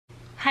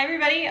Hi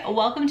everybody,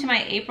 welcome to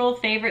my April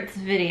favorites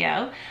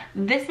video.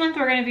 This month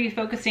we're going to be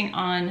focusing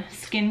on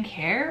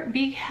skincare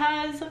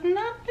because I've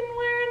not been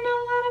wearing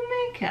a lot of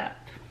makeup.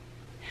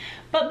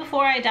 But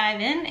before I dive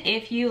in,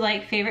 if you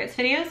like favorites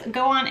videos,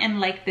 go on and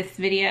like this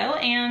video,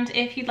 and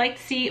if you'd like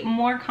to see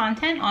more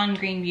content on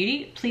green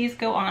beauty, please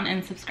go on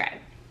and subscribe.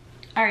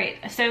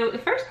 Alright, so the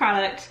first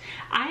product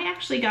I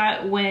actually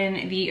got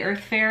when the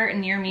Earth Fair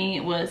near me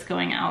was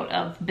going out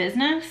of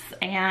business,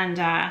 and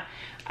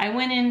I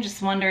went in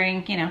just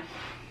wondering, you know,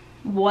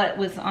 what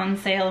was on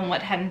sale and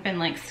what hadn't been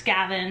like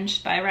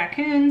scavenged by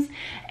raccoons,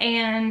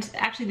 and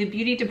actually the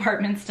beauty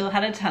department still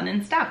had a ton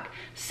in stock.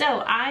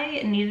 So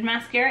I needed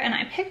mascara and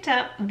I picked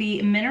up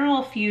the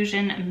Mineral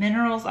Fusion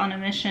Minerals on a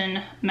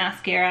Mission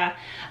mascara,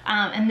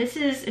 and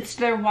it's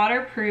their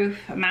waterproof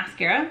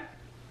mascara.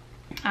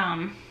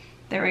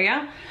 There we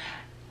go.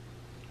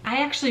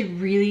 I actually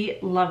really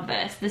love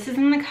this. This is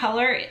in the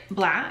color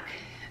black,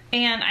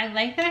 and I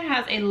like that it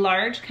has a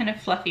large kind of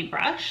fluffy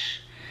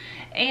brush,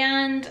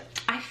 and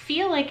I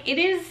feel like it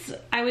is,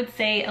 I would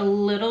say, a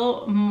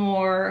little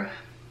more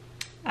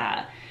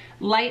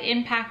light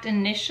impact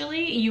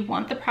initially. You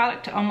want the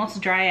product to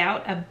almost dry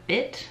out a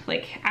bit,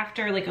 like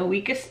after like a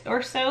week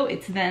or so,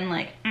 it's then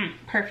like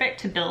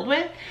perfect to build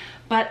with.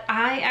 But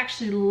I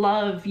actually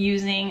love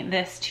using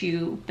this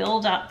to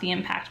build up the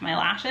impact of my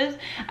lashes.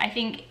 I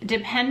think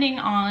depending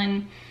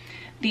on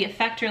the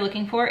effect you're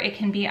looking for, it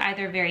can be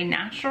either very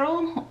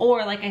natural,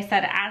 or like I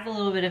said, as a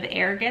little bit of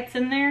air gets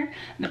in there,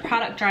 the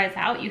product dries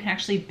out, you can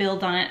actually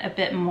build on it a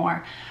bit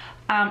more.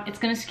 It's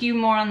gonna skew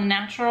more on the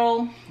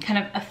natural kind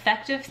of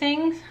effective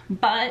things,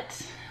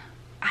 but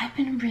I've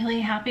been really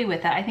happy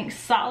with it. I think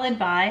solid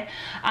buy.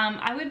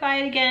 I would buy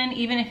it again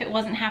even if it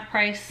wasn't half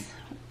price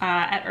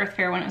at Earth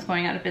Fair when it was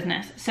going out of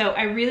business. So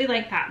I really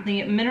like that.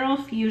 The Mineral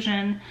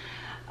Fusion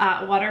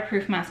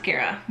waterproof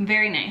mascara.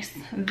 Very nice.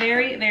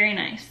 Very, very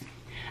nice.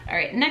 All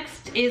right,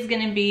 next is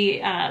gonna be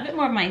a bit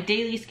more of my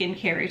daily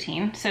skincare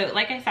routine. So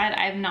like I said,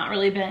 I've not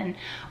really been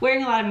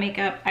wearing a lot of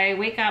makeup. I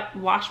wake up,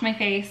 wash my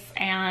face,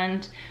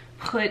 and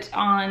put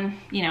on,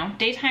 you know,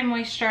 daytime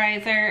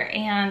moisturizer,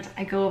 and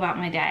I go about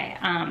my day.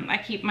 I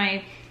keep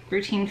my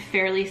routine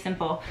fairly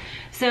simple.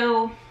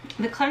 So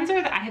the cleanser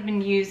that I have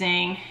been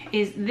using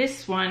is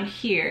this one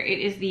here. It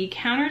is the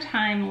Counter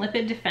Time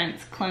Lipid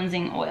Defense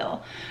Cleansing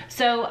Oil.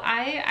 So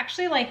I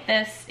actually like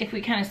this if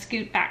we kind of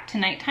scoot back to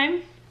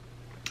nighttime.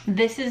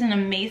 This is an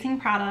amazing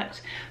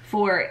product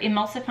for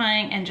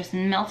emulsifying and just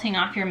melting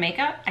off your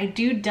makeup. I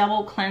do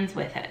double cleanse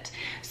with it.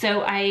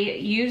 So I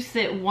use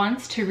it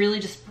once to really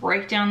just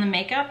break down the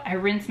makeup. I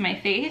rinse my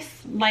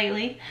face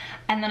lightly,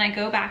 and then I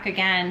go back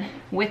again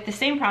with the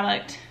same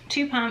product,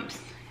 2 pumps,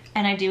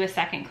 and I do a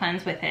second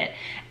cleanse with it.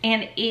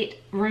 And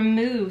it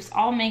removes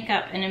all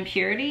makeup and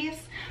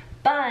impurities,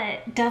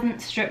 but doesn't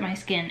strip my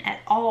skin at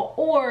all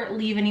or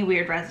leave any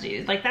weird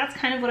residues. Like, that's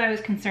kind of what I was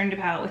concerned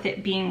about with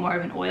it being more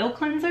of an oil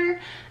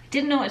cleanser.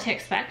 Didn't know what to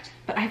expect,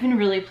 but I've been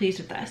really pleased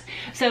with this.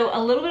 So a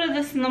little bit of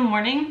this in the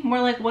morning, more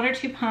like 1 or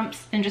 2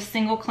 pumps and just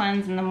single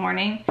cleanse in the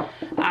morning,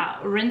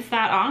 rinse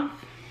that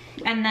off.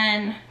 And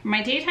then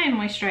my daytime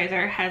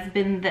moisturizer has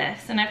been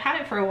this, and I've had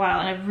it for a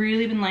while and I've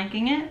really been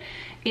liking it.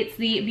 It's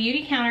the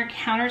Beautycounter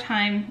Counter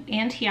Time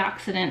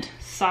Antioxidant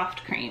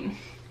Soft Cream.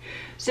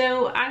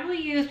 So I will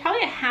use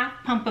probably a half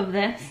pump of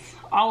this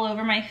all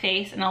over my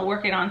face, and I'll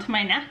work it onto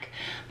my neck.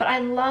 But I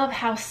love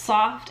how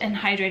soft and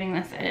hydrating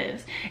this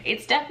is.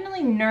 It's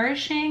definitely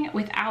nourishing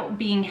without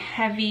being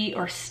heavy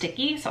or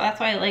sticky, so that's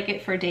why I like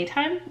it for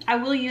daytime. I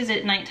will use it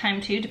at nighttime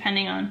too,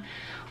 depending on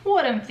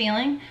what I'm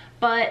feeling,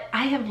 but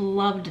I have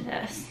loved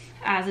this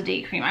as a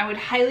day cream. I would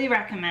highly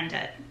recommend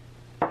it.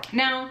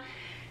 Now,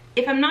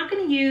 if I'm not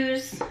gonna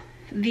use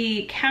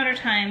the Counter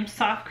Time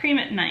soft cream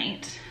at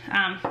night,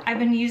 I've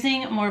been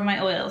using more of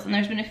my oils, and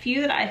there's been a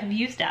few that I have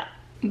used up.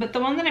 But the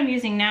one that I'm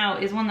using now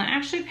is one that I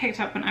actually picked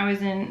up when I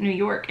was in New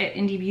York at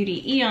Indie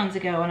Beauty eons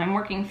ago, and I'm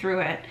working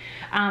through it.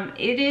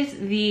 It is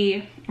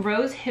the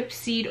Rose Hip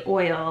Seed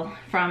Oil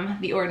from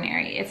The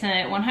Ordinary. It's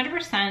a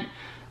 100%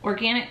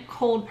 organic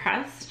cold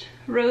pressed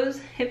rose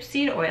hip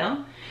seed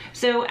oil.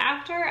 So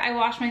after I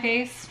wash my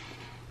face,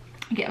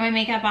 get my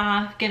makeup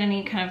off, get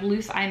any kind of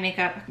loose eye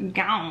makeup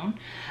gown,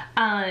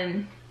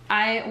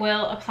 I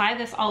will apply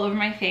this all over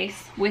my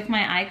face with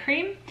my eye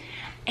cream,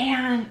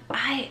 and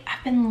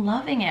I've been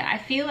loving it. I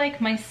feel like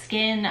my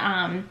skin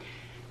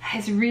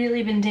has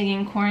really been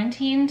digging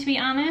quarantine, to be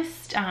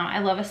honest. I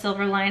love a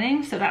silver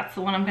lining, so that's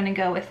the one I'm gonna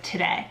go with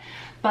today.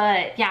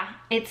 But yeah,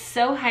 it's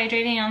so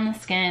hydrating on the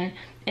skin.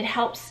 It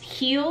helps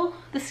heal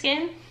the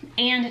skin,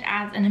 and it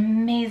adds an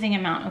amazing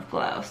amount of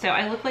glow. So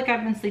I look like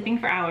I've been sleeping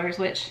for hours,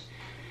 which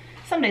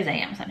some days I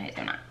am, some days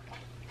I'm not.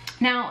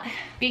 Now,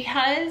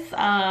 because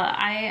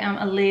I am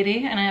a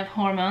lady and I have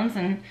hormones,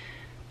 and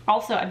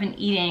also I've been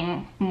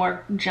eating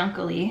more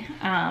junkily,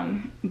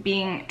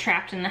 being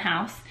trapped in the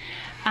house,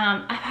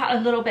 I've had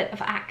a little bit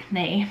of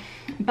acne,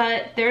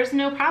 but there's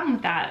no problem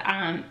with that.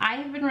 I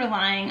have been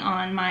relying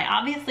on my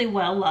obviously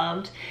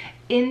well-loved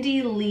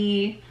Indie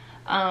Lee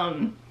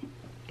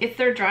it's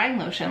their drying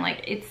lotion.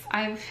 Like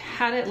I've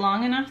had it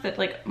long enough that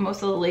like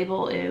most of the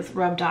label is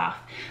rubbed off.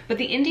 But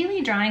the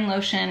Indie drying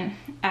lotion,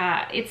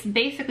 it's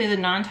basically the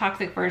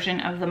non-toxic version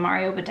of the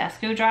Mario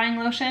Badescu drying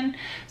lotion.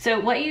 So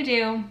what you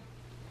do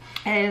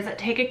is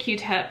take a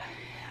Q-tip,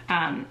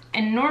 and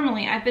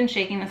normally I've been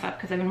shaking this up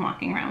because I've been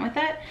walking around with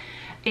it.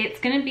 It's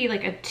gonna be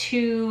like a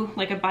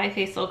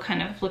bifacial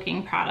kind of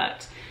looking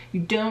product. You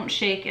don't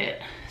shake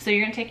it. So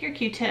you're gonna take your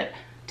Q-tip,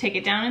 take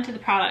it down into the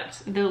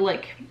product, the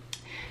like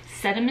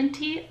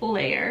sedimenty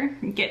layer,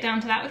 get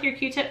down to that with your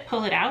Q-tip,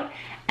 pull it out,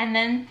 and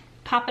then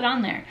pop it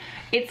on there.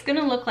 It's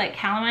gonna look like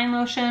calamine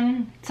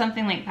lotion,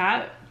 something like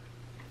that.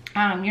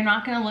 You're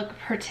not gonna look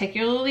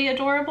particularly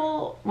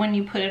adorable when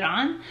you put it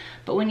on,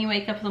 but when you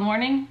wake up in the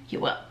morning, you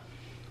will.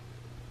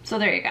 So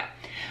there you go.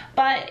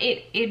 But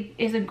it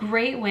is a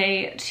great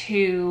way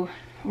to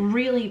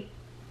really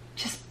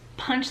just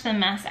punch the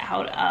mess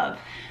out of,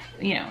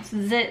 you know,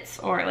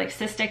 zits or like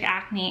cystic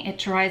acne. It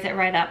dries it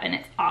right up and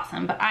it's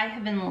awesome. But I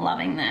have been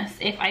loving this.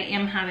 If I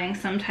am having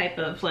some type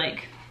of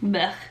like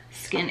blech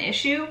skin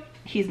issue,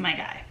 he's my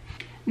guy.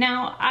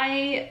 Now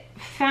I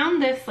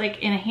found this like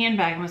in a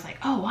handbag and was like,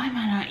 oh, why am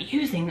I not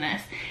using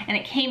this? And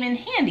it came in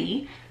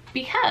handy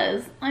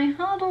because I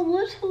had a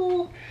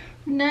little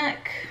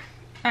neck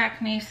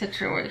acne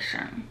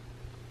situation.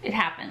 It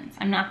happens.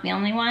 I'm not the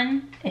only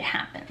one. It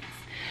happens.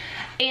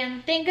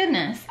 And thank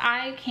goodness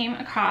I came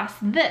across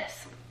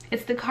this.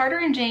 It's the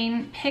Carter &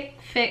 Jane Pick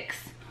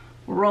Fix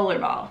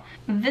Rollerball.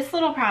 This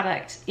little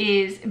product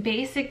is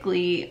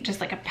basically just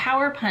like a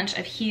power punch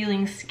of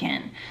healing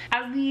skin.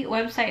 As the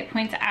website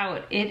points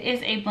out, it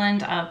is a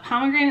blend of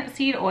pomegranate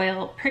seed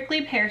oil,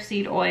 prickly pear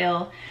seed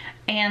oil,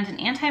 and an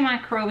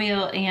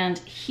antimicrobial and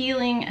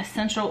healing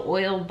essential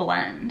oil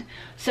blend.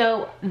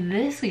 So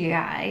this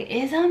guy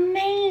is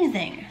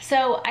amazing.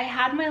 So I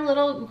had my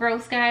little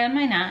gross guy on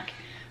my neck.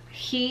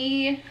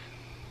 He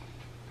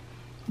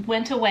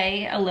went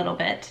away a little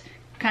bit,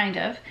 kind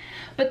of,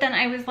 but then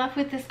I was left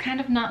with this kind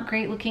of not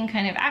great looking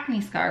kind of acne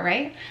scar,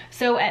 right?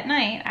 So at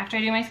night, after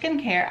I do my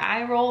skincare,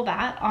 I roll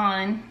that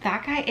on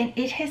that guy and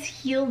it has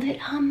healed it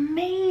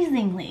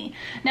amazingly.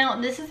 Now,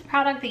 this is a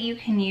product that you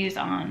can use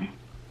on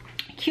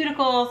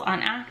cuticles,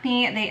 on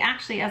acne. They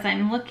actually, as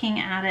I'm looking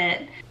at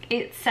it,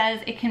 it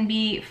says it can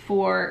be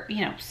for,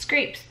 you know,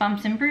 scrapes,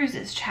 bumps and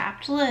bruises,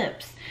 chapped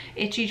lips,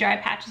 itchy, dry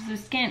patches of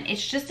skin.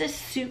 It's just a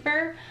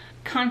super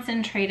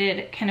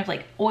concentrated kind of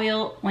like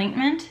oil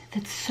ointment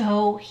that's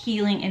so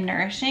healing and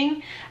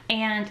nourishing,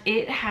 and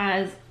it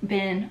has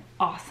been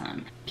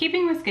awesome.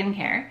 Keeping with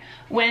skincare,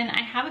 when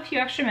I have a few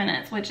extra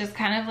minutes, which is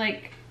kind of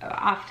like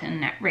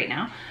often right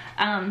now,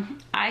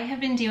 I have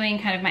been doing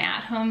kind of my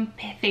at-home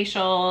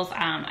facials.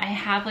 I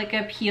have like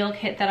a peel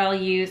kit that I'll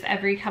use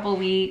every couple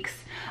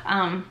weeks,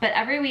 but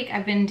every week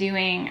I've been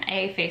doing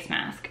a face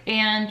mask.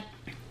 And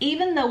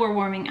even though we're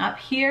warming up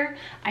here,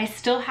 I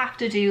still have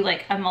to do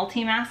like a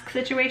multi-mask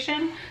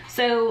situation.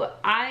 So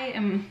I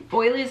am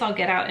oily as I'll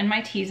get out in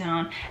my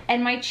T-zone,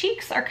 and my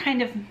cheeks are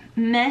kind of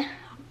meh,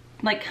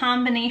 like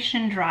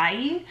combination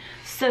dry.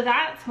 So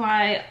that's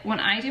why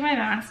when I do my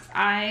masks,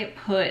 I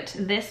put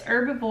this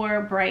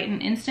Herbivore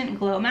Brighten Instant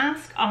Glow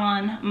Mask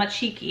on my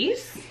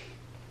cheekies.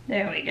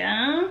 There we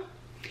go.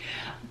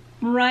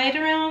 Right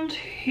around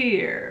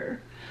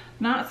here.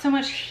 Not so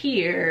much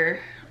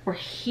here or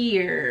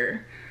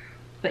here,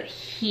 but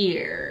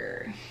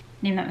here.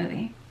 Name that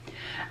movie.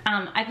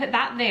 I put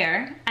that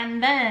there,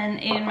 and then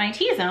in my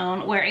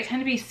T-zone, where I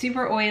tend to be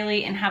super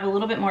oily and have a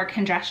little bit more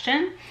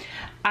congestion,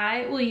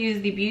 I will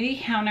use the Beauty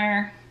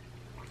Counter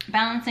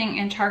Balancing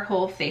and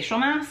Charcoal Facial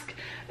Mask.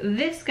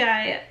 This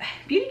guy,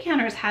 Beauty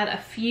Counter's had a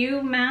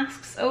few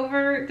masks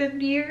over the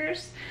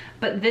years,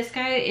 but this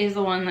guy is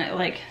the one that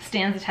like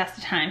stands the test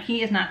of time.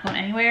 He is not going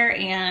anywhere,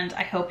 and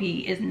I hope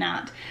he is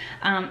not.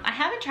 I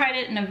haven't tried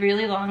it in a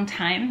really long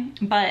time,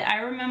 but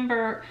I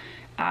remember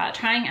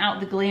trying out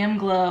the Glam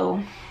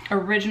Glow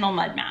original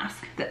mud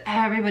mask that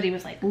everybody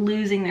was like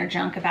losing their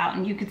junk about,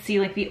 and you could see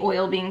like the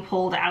oil being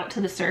pulled out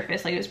to the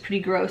surface. Like it was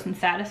pretty gross and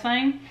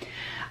satisfying.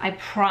 I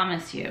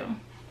promise you,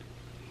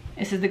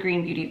 this is the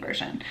Green Beauty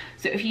version.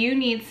 So if you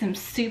need some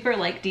super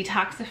like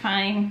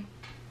detoxifying,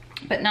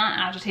 but not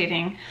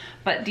agitating,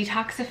 but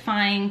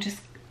detoxifying, just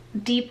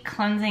deep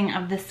cleansing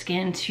of the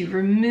skin to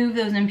remove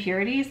those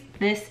impurities,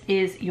 this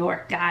is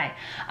your guy.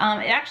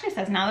 It actually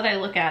says, now that I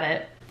look at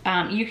it,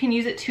 you can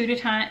use it two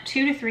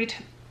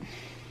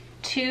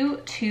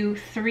to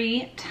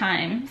three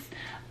times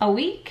a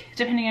week,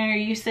 depending on your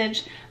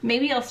usage.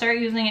 Maybe I'll start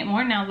using it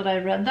more now that I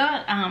read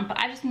that, but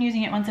I've just been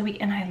using it once a week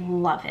and I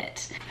love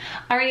it.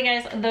 Alrighty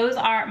guys, those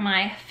are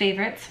my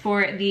favorites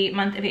for the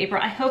month of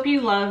April. I hope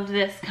you loved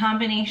this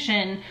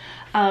combination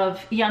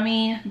of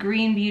yummy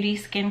green beauty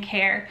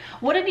skincare.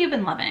 What have you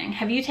been loving?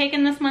 Have you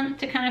taken this month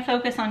to kind of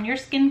focus on your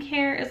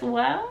skincare as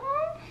well?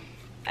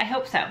 I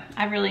hope so.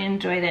 I really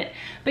enjoyed it.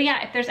 But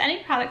yeah, if there's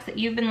any products that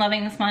you've been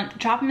loving this month,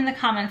 drop them in the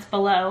comments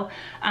below.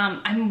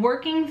 I'm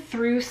working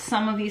through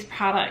some of these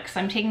products.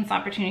 I'm taking this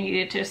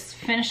opportunity to just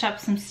finish up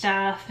some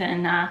stuff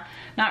and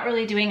not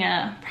really doing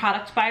a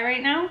product buy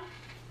right now.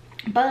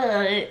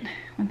 But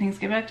when things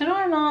get back to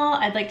normal,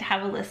 I'd like to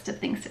have a list of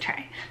things to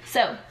try.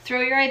 So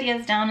throw your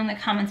ideas down in the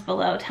comments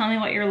below. Tell me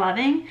what you're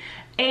loving.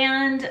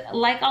 And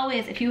like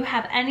always, if you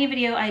have any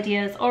video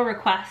ideas or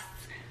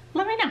requests,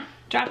 let me know.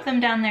 Drop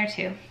them down there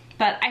too.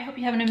 But I hope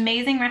you have an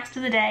amazing rest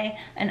of the day,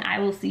 and I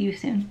will see you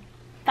soon.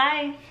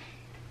 Bye.